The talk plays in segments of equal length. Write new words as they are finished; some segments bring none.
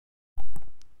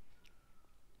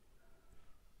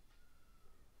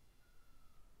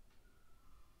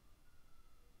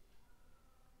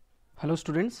Hello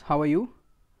students, how are you?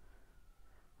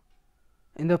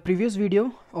 In the previous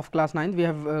video of class 9th, we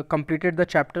have completed the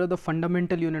chapter the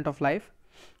fundamental unit of life.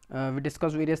 We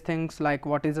discussed various things like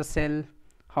what is a cell,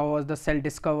 how was the cell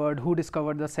discovered, who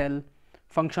discovered the cell,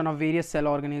 function of various cell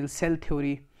organelles, cell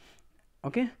theory.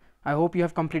 Okay, I hope you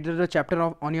have completed the chapter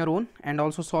on your own and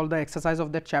also solved the exercise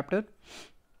of that chapter.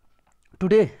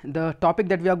 Today the topic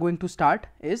that we are going to start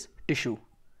is tissue.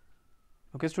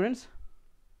 Okay students,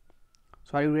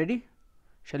 so are you ready?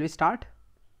 Shall we start?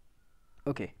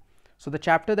 Okay, so the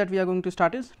chapter that we are going to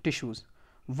start is tissues.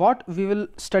 What we will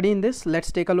study in this,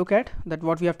 let's take a look at that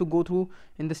what we have to go through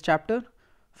in this chapter.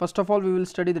 First of all, we will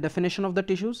study the definition of the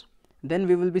tissues, then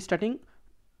we will be studying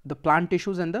the plant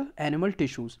tissues and the animal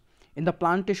tissues. In the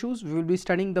plant tissues, we will be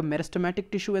studying the meristematic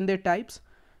tissue and their types,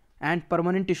 and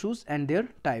permanent tissues and their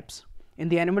types. In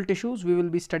the animal tissues, we will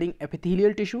be studying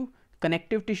epithelial tissue,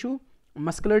 connective tissue,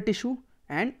 muscular tissue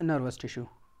and nervous tissue.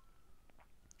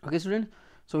 Okay students,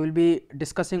 so we will be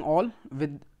discussing all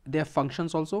with their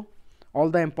functions also,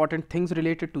 all the important things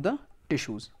related to the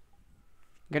tissues.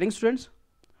 Getting students?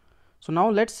 So now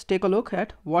let's take a look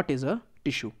at what is a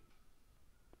tissue.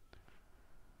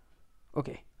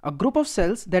 Okay, a group of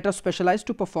cells that are specialized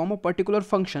to perform a particular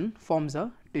function forms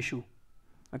a tissue.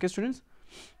 Okay students,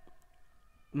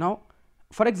 now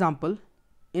for example,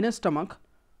 in a stomach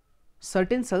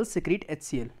certain cells secrete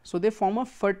HCl, so they form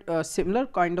a similar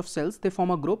kind of cells, they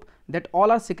form a group that all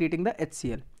are secreting the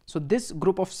HCl. So this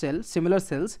group of cells, similar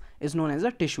cells, is known as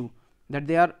a tissue, that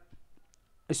they are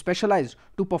specialized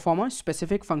to perform a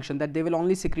specific function, that they will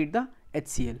only secrete the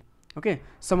HCl. Okay,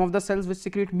 some of the cells which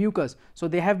secrete mucus, so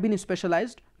they have been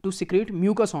specialized to secrete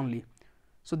mucus only.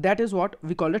 So that is what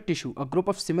we call a tissue, a group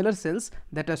of similar cells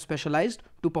that are specialized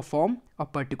to perform a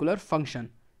particular function,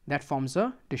 that forms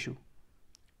a tissue.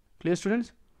 Clear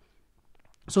students?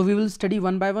 So we will study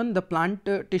one by one the plant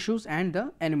tissues and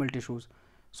the animal tissues.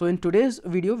 So in today's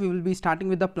video we will be starting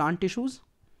with the plant tissues.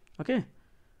 Okay,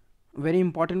 very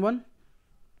important one.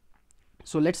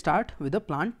 So let's start with the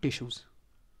plant tissues.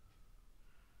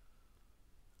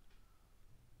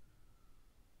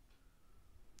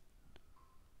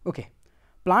 Okay,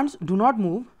 plants do not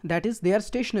move, that is they are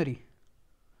stationary.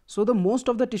 So the most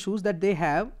of the tissues that they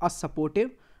have are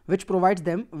supportive, which provides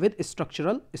them with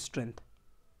structural strength.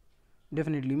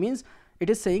 Definitely means it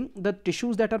is saying the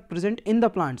tissues that are present in the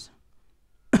plants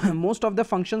most of the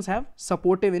functions have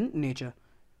supportive in nature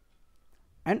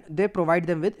and they provide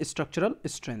them with structural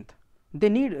strength. They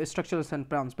need structural strength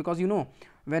plants because you know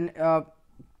when a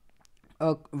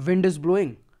wind is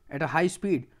blowing at a high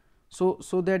speed, so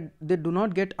that they do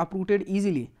not get uprooted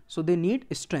easily, so they need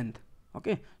strength.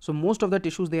 Okay, so most of the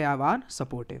tissues they have are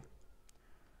supportive.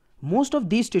 Most of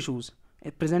these tissues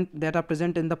that are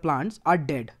present in the plants are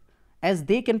dead, as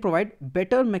they can provide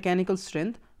better mechanical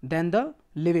strength than the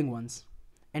living ones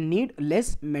and need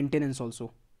less maintenance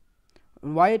also.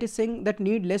 Why it is saying that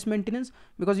need less maintenance?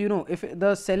 Because you know if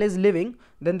the cell is living,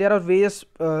 then there are various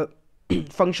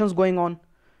functions going on,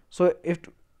 so if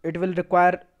it will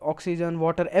require oxygen,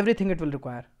 water, everything it will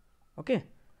require. Okay,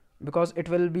 because it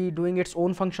will be doing its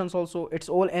own functions also, its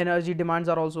own energy demands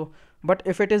are also. But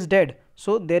if it is dead,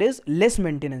 so there is less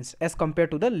maintenance as compared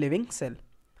to the living cell.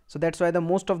 So that's why the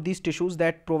most of these tissues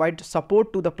that provide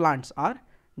support to the plants are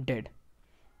dead.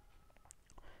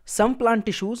 Some plant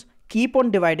tissues keep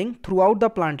on dividing throughout the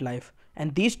plant life,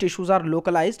 and these tissues are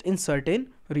localized in certain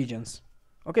regions.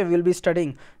 Okay, we will be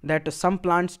studying that some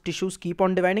plants tissues keep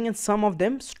on dividing and some of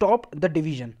them stop the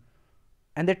division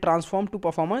and they transform to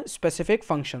perform a specific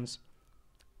functions.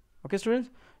 Okay students,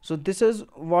 so this is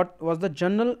what was the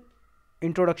general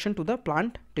introduction to the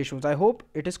plant tissues. I hope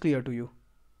it is clear to you.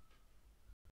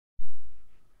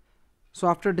 So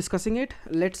after discussing it,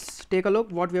 let's take a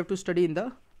look what we have to study in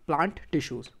the plant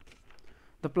tissues.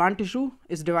 The plant tissue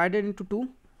is divided into two,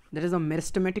 that is the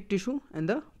meristematic tissue and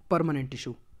the permanent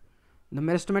tissue. The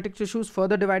meristematic tissue is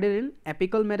further divided in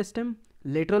apical meristem,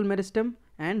 lateral meristem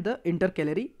and the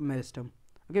intercalary meristem.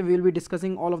 Okay, we will be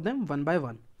discussing all of them one by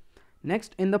one.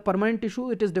 Next, in the permanent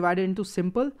tissue, it is divided into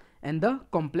simple and the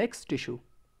complex tissue.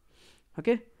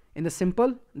 Okay, in the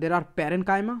simple, there are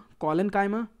parenchyma,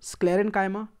 collenchyma,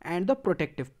 sclerenchyma and the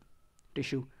protective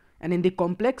tissue. And in the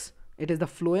complex, it is the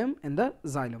phloem and the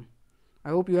xylem.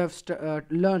 I hope you have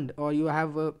learned or you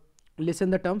have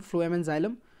listened the term phloem and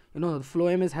xylem. You know, the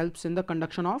phloem helps in the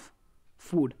conduction of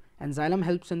food and xylem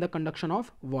helps in the conduction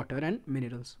of water and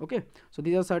minerals. Okay, so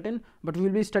these are certain, but we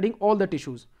will be studying all the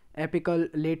tissues: apical,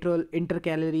 lateral,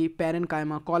 intercalary,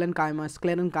 parenchyma, collenchyma,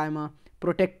 sclerenchyma,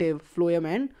 protective, phloem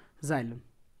and xylem.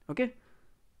 Okay,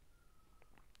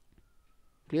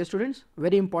 clear students?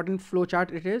 Very important flow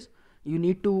chart it is. you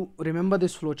need to remember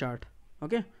this flow chart.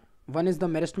 Okay, one is the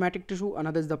meristematic tissue,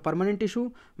 another is the permanent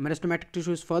tissue. Meristematic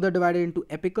tissue is further divided into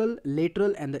apical,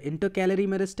 lateral and the intercalary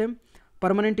meristem.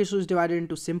 Permanent tissue is divided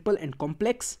into simple and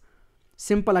complex.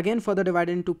 Simple again further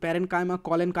divided into parenchyma,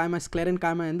 collenchyma,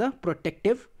 sclerenchyma and the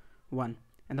protective one.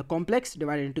 And the complex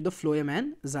divided into the phloem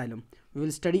and xylem. We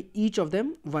will study each of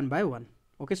them one by one.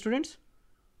 Okay, students?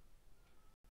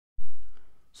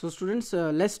 So students,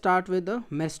 let's start with the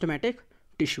meristematic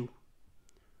tissue.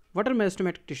 What are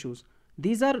meristematic tissues?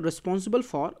 These are responsible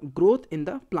for growth in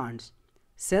the plants.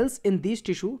 Cells in these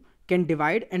tissue can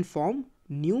divide and form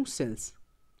new cells.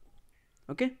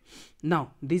 Okay.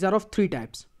 Now, these are of three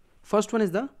types. First one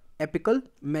is the apical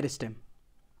meristem.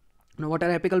 Now, what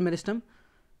are apical meristem?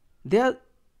 They are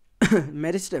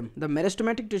meristem. The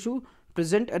meristematic tissue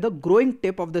present at the growing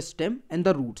tip of the stem and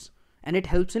the roots, and it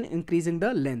helps in increasing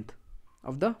the length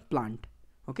of the plant.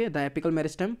 Okay, the apical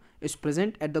meristem is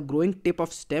present at the growing tip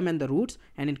of stem and the roots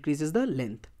and increases the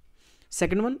length.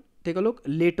 Second one, take a look,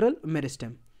 lateral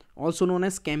meristem, also known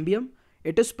as cambium.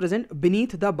 It is present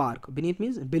beneath the bark. Beneath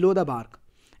means below the bark,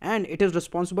 and it is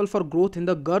responsible for growth in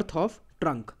the girth of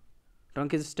trunk.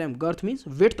 Trunk is stem, girth means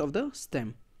width of the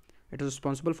stem. It is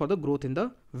responsible for the growth in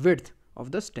the width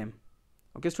of the stem.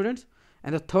 Okay, students.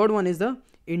 And the third one is the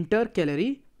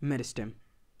intercalary meristem.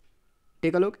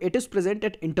 Take a look. It is present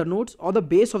at internodes or the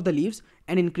base of the leaves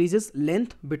and increases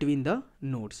length between the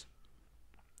nodes.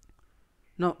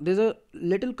 Now, there's a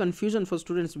little confusion for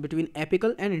students between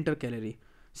apical and intercalary.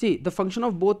 See, the function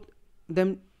of both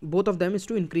of them is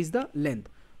to increase the length,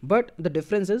 but the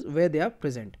difference is where they are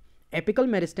present. Apical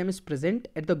meristem is present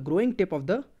at the growing tip of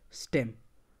the stem.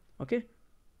 Okay.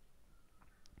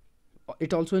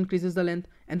 It also increases the length.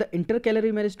 And the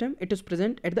intercalary meristem, it is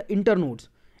present at the internodes,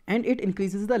 and it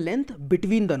increases the length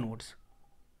between the nodes.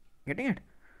 Getting it?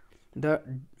 The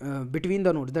between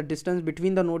the nodes, the distance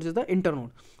between the nodes is the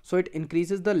internode, so it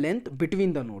increases the length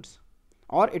between the nodes,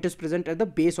 or it is present at the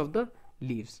base of the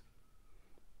leaves.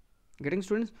 Getting,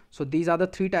 students? So these are the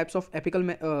three types of apical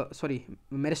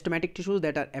meristematic tissues,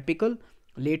 that are apical,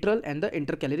 lateral and the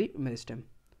intercalary meristem.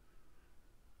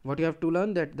 What you have to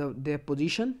learn, that their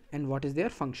position and what is their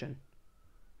function.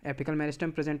 Apical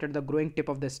meristem present at the growing tip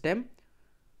of the stem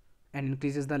and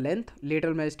increases the length.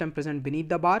 Lateral meristem present beneath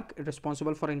the bark,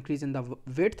 responsible for increase in the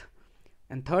width.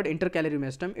 And third, intercalary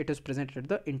meristem, it is present at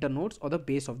the internodes or the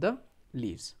base of the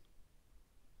leaves.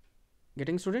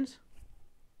 Getting, students?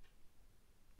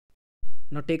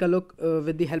 Now take a look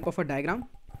with the help of a diagram.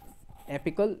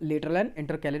 Apical, lateral and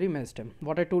intercalary meristem.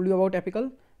 What I told you about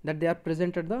apical, that they are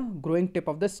present at the growing tip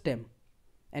of the stem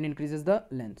and increases the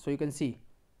length. So you can see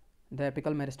the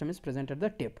apical meristem is present at the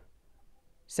tip.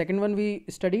 Second one we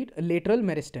studied, lateral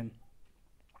meristem.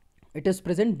 It is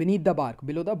present beneath the bark,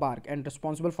 below the bark, and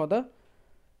responsible for the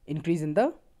increase in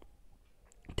the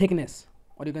thickness,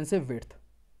 or you can say width.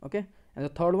 Okay. And the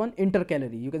third one,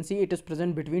 intercalary. You can see it is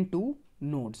present between two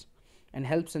nodes and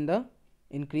helps in the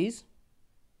increase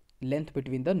length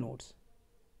between the nodes.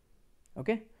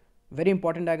 Okay. Very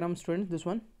important diagram, students, this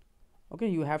one. Okay,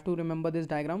 you have to remember this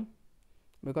diagram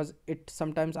because it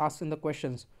sometimes asks in the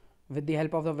questions. With the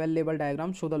help of the well labeled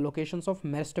diagram, show the locations of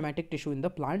meristematic tissue in the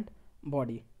plant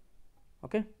body.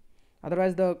 Okay.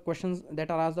 Otherwise, the questions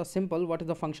that are asked are simple. What is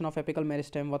the function of apical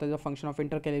meristem? What is the function of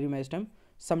intercalary meristem?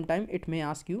 Sometime it may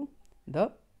ask you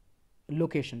the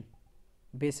location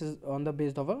based on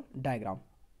a diagram.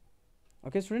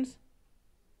 Okay, students.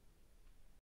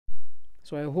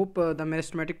 So I hope the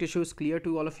meristematic tissue is clear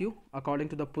to all of you, according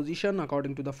to the position,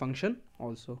 according to the function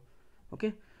also.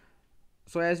 Okay.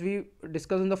 So as we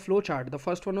discussed in the flow chart, the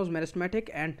first one was meristematic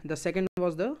and the second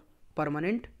was the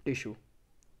permanent tissue.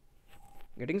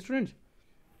 Getting, students?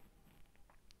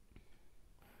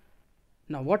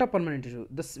 Now, what are permanent tissue?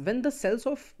 When the cells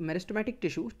of meristematic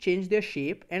tissue change their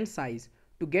shape and size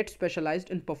to get specialized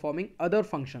in performing other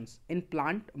functions in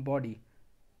plant body,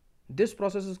 this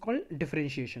process is called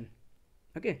differentiation.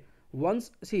 Okay.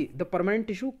 Once, see, the permanent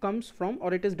tissue comes from,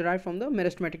 or it is derived from, the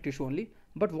meristematic tissue only.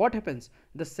 But what happens?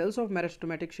 The cells of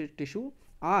meristematic tissue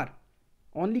are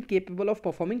only capable of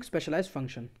performing specialized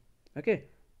function. Okay.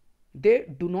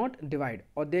 They do not divide,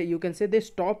 or you can say they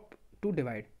stop to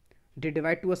divide. They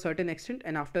divide to a certain extent,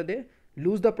 and after they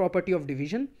lose the property of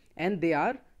division, and they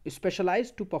are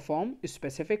specialized to perform a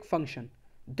specific function.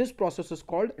 This process is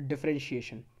called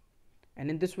differentiation, and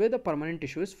in this way the permanent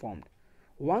tissue is formed.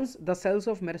 Once the cells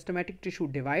of meristematic tissue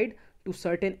divide to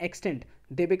certain extent,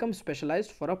 they become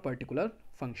specialized for a particular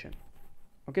function.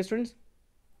 Okay, students?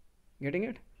 Getting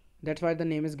it? That's why the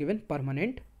name is given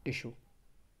permanent tissue.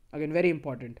 Again, very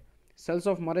important. Cells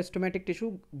of meristematic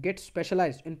tissue get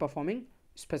specialized in performing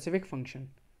specific function.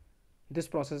 This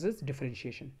process is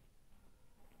differentiation.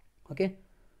 Okay,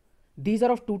 these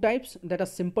are of two types, that are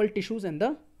simple tissues and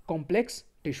the complex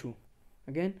tissue.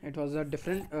 Again, it was a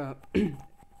different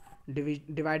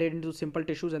divided into simple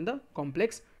tissues and the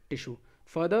complex tissue.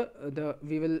 Further,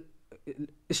 we will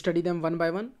study them one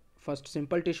by one. First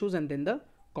simple tissues and then the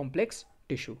complex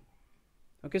tissue.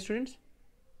 Okay, students.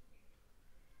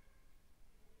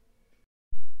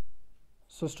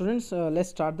 So students, let's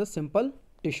start the simple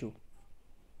tissue.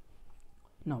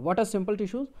 Now, what are simple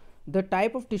tissues? The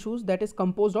type of tissues that is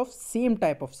composed of same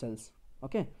type of cells.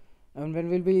 Okay, and when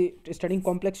we'll be studying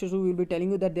complex tissue, we'll be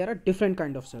telling you that there are different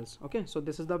kind of cells. Okay, so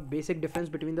this is the basic difference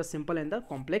between the simple and the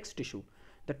complex tissue.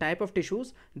 The type of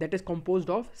tissues that is composed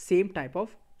of same type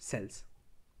of cells.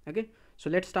 Okay, so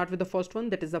let's start with the first one,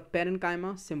 that is the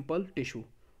parenchyma simple tissue,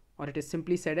 or it is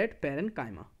simply said as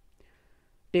parenchyma.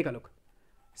 Take a look.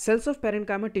 Cells of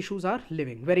parenchyma tissues are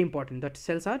living. Very important that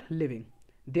cells are living.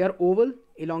 They are oval,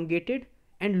 elongated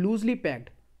and loosely packed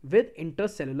with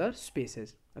intercellular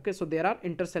spaces. Okay, so there are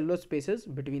intercellular spaces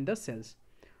between the cells,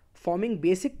 forming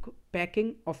basic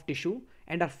packing of tissue,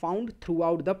 and are found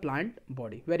throughout the plant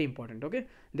body. Very important. Okay,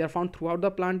 they are found throughout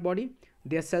the plant body.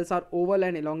 Their cells are oval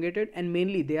and elongated, and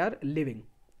mainly they are living.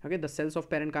 Okay, the cells of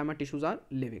parenchyma tissues are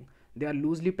living. They are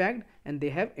loosely packed and they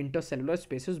have intercellular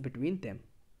spaces between them.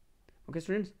 Okay,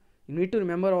 students, you need to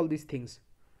remember all these things.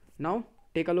 Now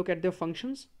take a look at their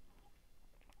functions.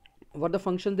 What the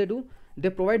functions they do? They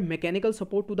provide mechanical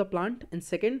support to the plant, and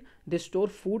second, they store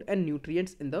food and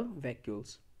nutrients in the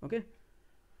vacuoles. Okay,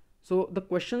 so the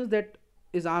questions that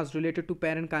is asked related to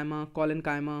parenchyma,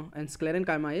 collenchyma and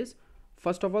sclerenchyma is,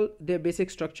 first of all, their basic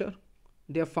structure,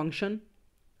 their function,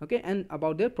 okay, and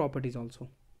about their properties also.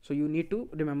 So you need to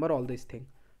remember all these things.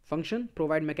 Function,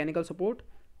 provide mechanical support.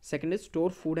 Second is store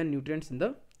food and nutrients in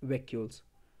the vacuoles.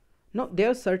 Now there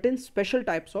are certain special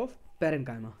types of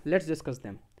parenchyma. Let's discuss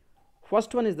them.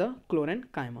 First one is the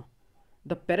chlorenchyma.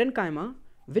 The parenchyma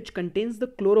which contains the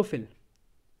chlorophyll,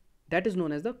 that is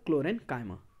known as the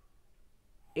chlorenchyma.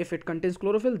 If it contains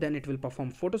chlorophyll, then it will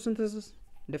perform photosynthesis,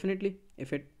 definitely,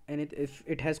 if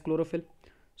it has chlorophyll.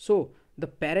 So the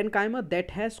parenchyma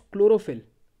that has chlorophyll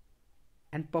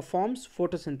and performs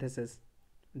photosynthesis,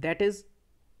 that is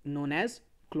known as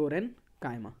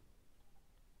chlorenchyma.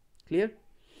 Clear?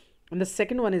 And the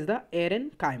second one is the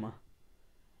aerenchyma.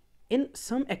 In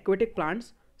some aquatic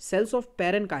plants, cells of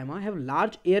parenchyma have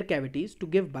large air cavities to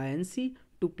give buoyancy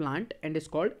to plant and is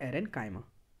called aerenchyma.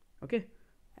 Okay,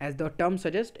 as the term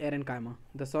suggests, aerenchyma.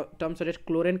 The term suggests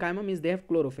chlorenchyma means they have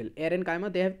chlorophyll.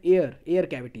 Aerenchyma, they have air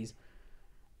cavities.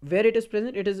 Where it is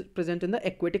present in the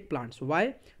aquatic plants.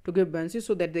 Why? To give buoyancy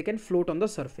so that they can float on the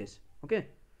surface. Okay,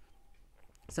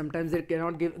 sometimes they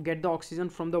cannot get the oxygen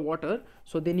from the water,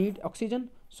 so they need oxygen,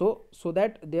 so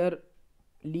that their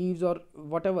leaves or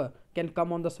whatever can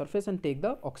come on the surface and take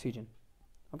the oxygen.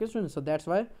 Okay, students, so that's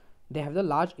why they have the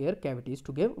large air cavities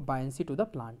to give buoyancy to the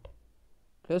plant.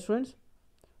 Clear, students?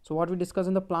 So what we discussed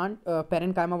in the plant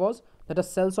parenchyma was that the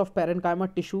cells of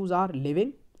parenchyma tissues are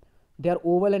living. They are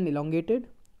oval and elongated,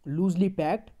 loosely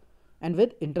packed and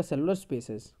with intercellular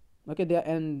spaces. Okay, they are,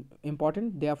 and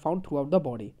important, they are found throughout the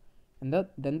body. And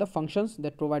then the functions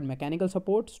that provide mechanical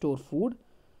support, store food,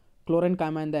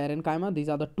 chlorenchyma and the aerenchyma, these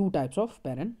are the two types of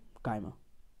parenchyma.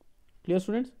 Clear,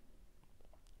 students?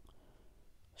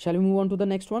 Shall we move on to the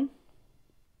next one?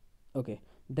 Okay,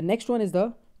 the next one is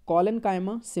the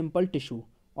collenchyma simple tissue,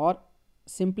 or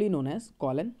simply known as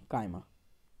collenchyma.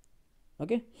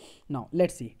 Okay, now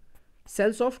let's see.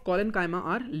 Cells of collenchyma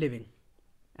are living,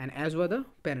 and as were the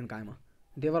parenchyma.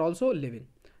 They were also living.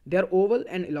 They are oval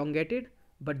and elongated,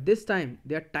 but this time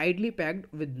they are tightly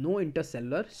packed with no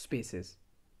intercellular spaces.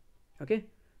 Okay,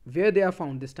 where they are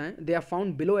found this time? They are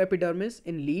found below epidermis,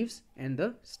 in leaves and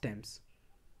the stems.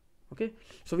 Okay,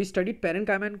 so we studied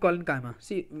parenchyma and collenchyma.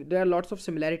 See, there are lots of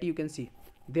similarity you can see.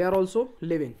 They are also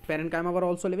living. Parenchyma were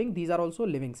also living. These are also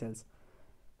living cells.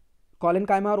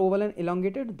 Collenchyma are oval and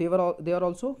elongated. They are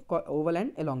also oval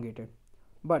and elongated.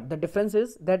 But the difference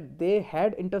is that they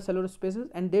had intercellular spaces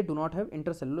and they do not have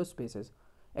intercellular spaces.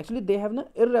 Actually, they have an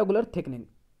irregular thickening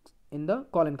in the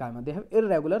collenchyma. They have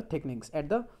irregular thickenings at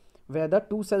the where the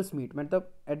two cells meet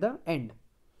at the end.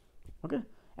 Okay,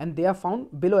 and they are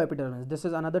found below epidermis. This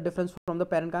is another difference from the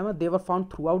parenchyma. They were found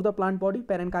throughout the plant body,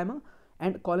 parenchyma,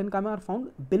 and collenchyma are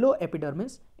found below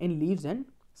epidermis in leaves and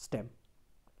stem.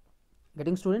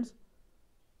 Getting, students?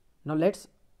 Now let's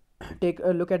take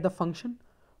a look at the function.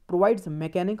 Provides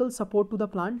mechanical support to the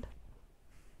plant.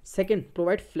 Second,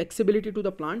 provide flexibility to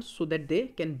the plants so that they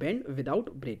can bend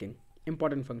without breaking.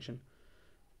 Important function.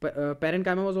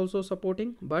 Parenchyma was also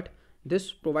supporting, but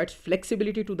This provides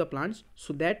flexibility to the plants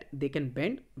so that they can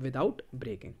bend without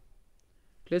breaking.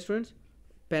 Clear, students?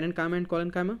 Parenchyma and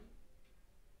collenchyma.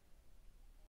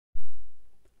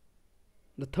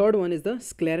 The third one is the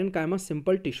sclerenchyma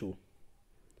simple tissue.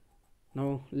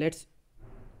 Now let's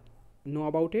know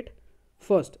about it.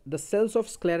 First, the cells of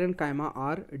sclerenchyma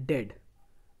are dead.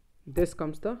 This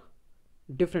comes the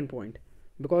different point,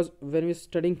 because when we're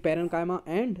studying parenchyma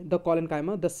and the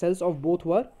collenchyma, the cells of both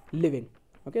were living.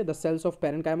 Okay, the cells of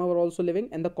parenchyma were also living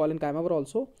and the collenchyma were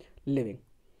also living.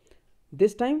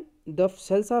 This time the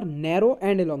cells are narrow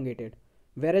and elongated,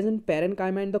 whereas in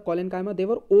parenchyma and the collenchyma they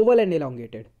were oval and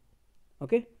elongated.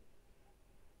 Okay,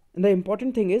 and the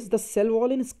important thing is the cell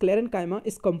wall in sclerenchyma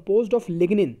is composed of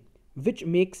lignin, which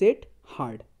makes it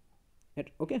hard.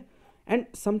 Okay, and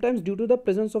sometimes due to the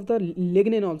presence of the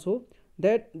lignin also,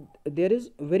 that there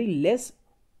is very less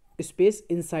space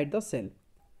inside the cell,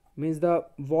 means the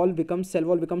cell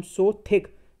wall becomes so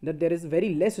thick that there is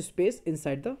very less space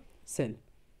inside the cell.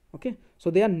 Okay,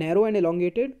 so they are narrow and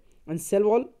elongated, and cell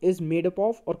wall is made up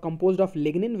of or composed of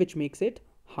lignin, which makes it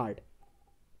hard.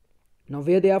 Now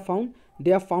where they are found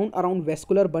around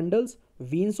vascular bundles,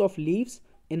 veins of leaves,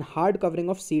 in hard covering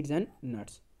of seeds and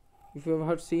nuts. If you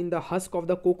have seen the husk of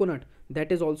the coconut,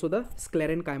 that is also the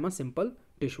sclerenchyma simple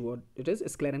tissue, or it is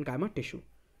sclerenchyma tissue.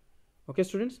 Okay,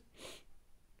 students.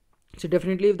 So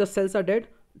definitely, if the cells are dead,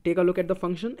 take a look at the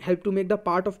function. Help to make the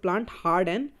part of plant hard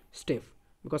and stiff,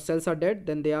 because cells are dead,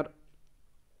 then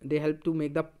they help to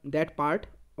make that part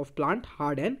of plant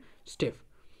hard and stiff.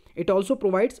 It also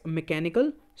provides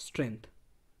mechanical strength,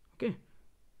 okay,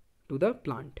 to the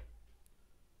plant.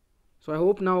 So I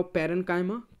hope now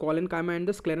parenchyma, collenchyma and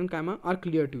the sclerenchyma are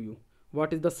clear to you.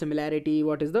 What is the similarity,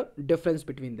 what is the difference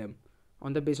between them,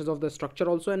 on the basis of the structure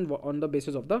also and on the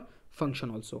basis of the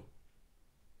function also.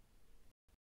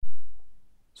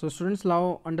 So students,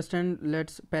 now understand,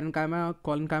 let's parenchyma,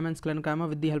 collenchyma and sclerenchyma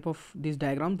with the help of these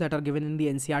diagrams that are given in the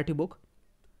NCERT book.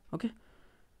 Okay,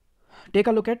 take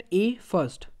a look at A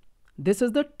first. This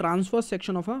is the transverse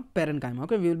section of a parenchyma.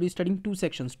 Okay, we will be studying two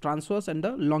sections, transverse and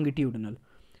the longitudinal.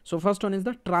 So first one is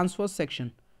the transverse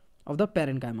section of the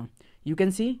parenchyma. You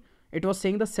can see it was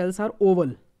saying the cells are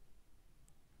oval.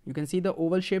 You can see the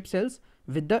oval shaped cells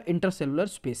with the intercellular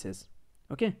spaces.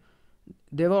 Okay,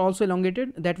 they were also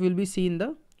elongated, that will be seen in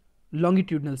the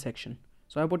longitudinal section.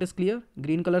 So I hope it is clear.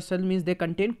 Green color cell means they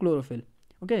contain chlorophyll.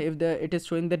 Okay, if it is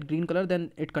showing that green color,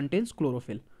 then it contains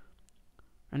chlorophyll,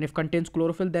 and if contains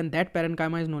chlorophyll, then that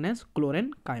parenchyma is known as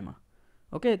chlorenchyma.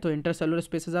 Okay, so intercellular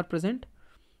spaces are present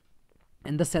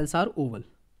and the cells are oval.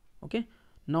 Okay,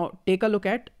 now take a look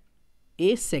at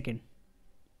A second.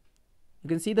 You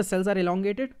can see the cells are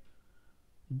elongated.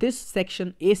 This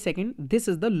section A second, this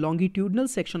is the longitudinal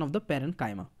section of the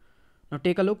parenchyma. Now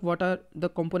take a look, what are the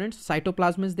components?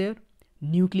 Cytoplasm is there,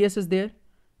 nucleus is there,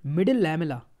 middle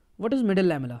lamella. What is middle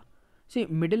lamella? See,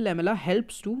 middle lamella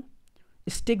helps to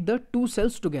stick the two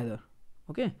cells together.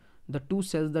 Okay, the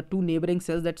two neighboring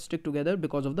cells that stick together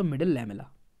because of the middle lamella.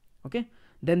 Okay,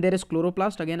 then there is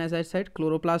chloroplast. Again, as I said,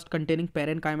 chloroplast containing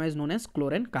parenchyma is known as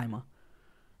chlorenchyma.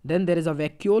 Then there is a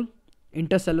vacuole,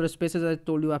 intercellular spaces, as I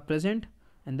told you, are present,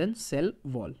 and then cell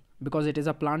wall, because it is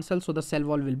a plant cell, so the cell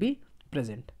wall will be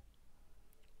present.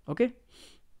 Okay,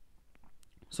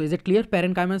 so is it clear?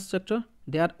 Parenchyma structure,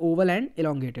 they are oval and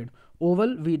elongated.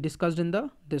 Oval we discussed in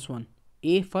this one.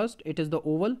 A first, it is the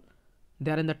oval,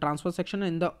 they are in the transverse section,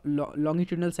 and in the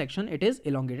longitudinal section it is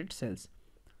elongated cells.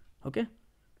 Okay,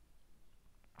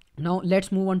 now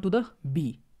let's move on to the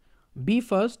B. B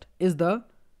first is the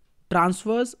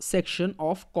transverse section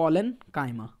of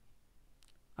collenchyma.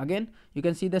 Again, you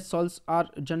can see the cells are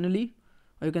generally,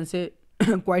 or you can say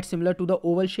quite similar to the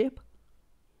oval shape.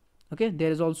 Okay,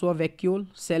 there is also a vacuole,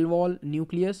 cell wall,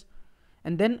 nucleus,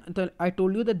 and then I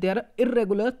told you that there are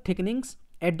irregular thickenings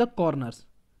at the corners,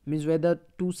 means where the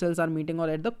two cells are meeting, or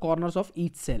at the corners of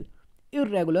each cell,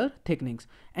 irregular thickenings.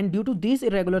 And due to these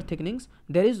irregular thickenings,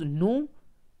 there is no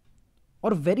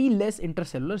or very less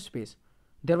intercellular space.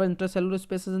 There were intercellular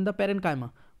spaces in the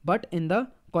parenchyma, but in the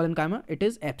collenchyma it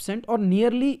is absent or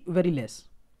nearly very less.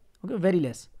 Okay, very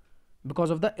less, because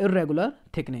of the irregular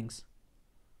thickenings.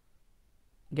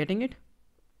 Getting it?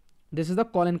 This is the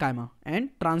collenchyma and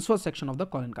transverse section of the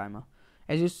collenchyma.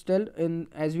 As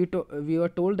we were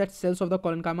told that cells of the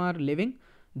collenchyma are living,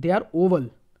 they are oval.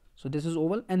 So this is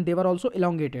oval, and they were also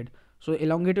elongated. So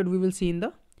elongated we will see in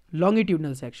the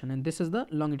longitudinal section, and this is the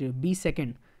longitudinal. B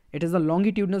second, it is the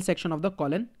longitudinal section of the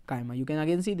collenchyma. You can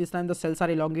again see this time the cells are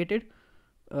elongated,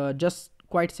 just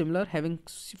quite similar, having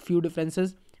few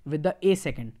differences with the A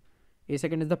second. A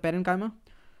second is the parenchyma.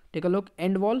 Take a look,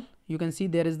 end wall, you can see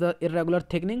there is the irregular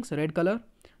thickenings, red color.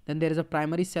 Then there is a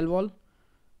primary cell wall.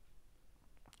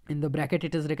 In the bracket,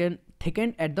 it is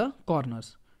thickened at the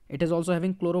corners. It is also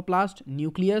having chloroplast,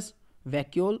 nucleus,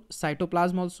 vacuole,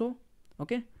 cytoplasm also.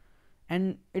 Okay,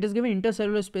 and it is given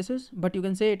intercellular spaces, but you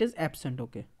can say it is absent.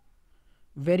 Okay,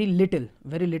 very little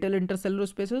intercellular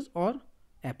spaces or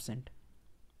absent.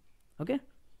 Okay,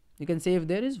 you can say if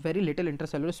there is very little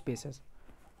intercellular spaces.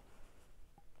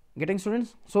 Getting,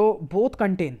 students? So both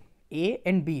contain, A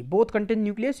and B both contain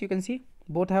nucleus. You can see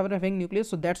both have having nucleus,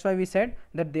 so that's why we said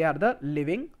that they are the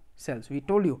living cells. We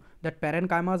told you that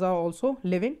parenchymas are also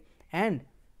living and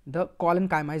the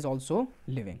collenchyma is also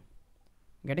living.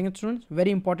 Getting it, students?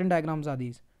 Very important diagrams are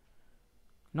these.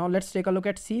 Now let's take a look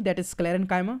at C, that is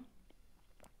sclerenchyma.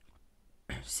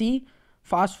 C,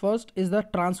 first is the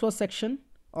transverse section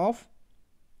of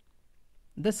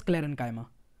the sclerenchyma.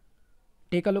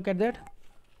 Take a look at that.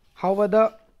 How were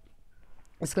the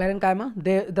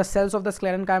sclerenchyma? The cells of the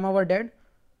sclerenchyma were dead.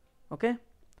 Okay,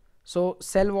 so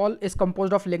cell wall is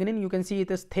composed of lignin. You can see it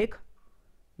is thick.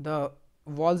 The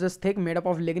walls is thick, made up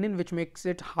of lignin, which makes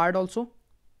it hard also.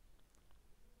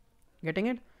 Getting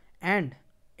it? And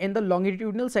in the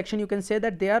longitudinal section, you can say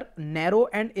that they are narrow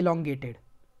and elongated.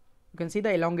 You can see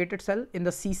the elongated cell in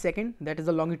the C second, that is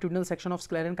the longitudinal section of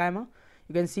sclerenchyma.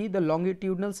 You can see the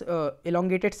longitudinal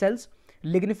elongated cells,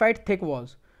 lignified thick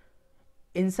walls.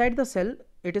 Inside the cell,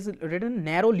 it is written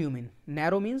narrow lumen.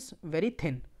 Narrow means very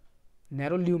thin,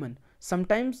 narrow lumen.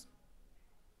 Sometimes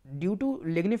due to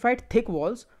lignified thick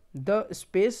walls, the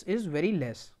space is very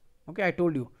less. Okay, I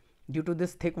told you, due to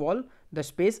this thick wall, the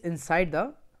space inside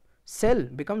the cell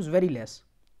becomes very less.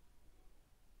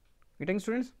 Getting,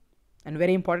 students? And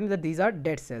very important that these are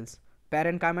dead cells.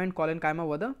 Parenchyma and collenchyma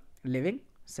were the living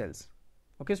cells.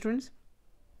 Okay, students?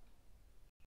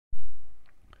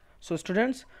 So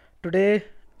students, today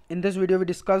in this video we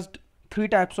discussed 3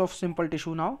 types of simple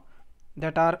tissue now,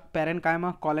 that are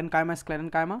parenchyma, collenchyma,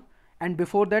 sclerenchyma, and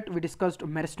before that we discussed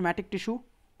meristematic tissue.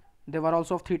 They were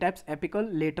also of 3 types: apical,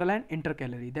 lateral and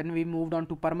intercalary. Then we moved on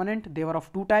to permanent. They were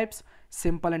of 2 types: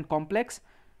 simple and complex.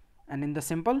 And in the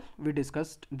simple we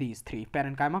discussed these 3: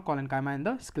 parenchyma, collenchyma and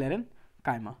the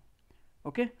sclerenchyma.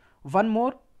 Okay, one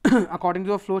more according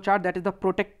to the flow chart, that is the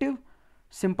protective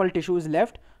simple tissue is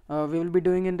left. We will be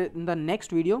doing in the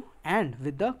next video, and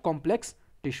with the complex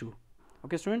tissue.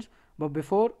 Okay, students, but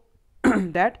before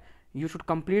that you should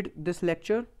complete this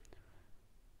lecture,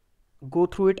 go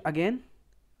through it again,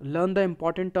 learn the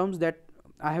important terms that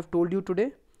I have told you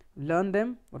today, learn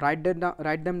them, write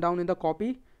them down in the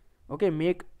copy. Okay,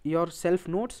 make your self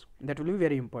notes, that will be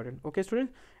very important. Okay,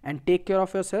 students, and take care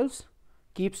of yourselves,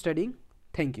 keep studying.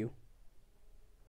 Thank you.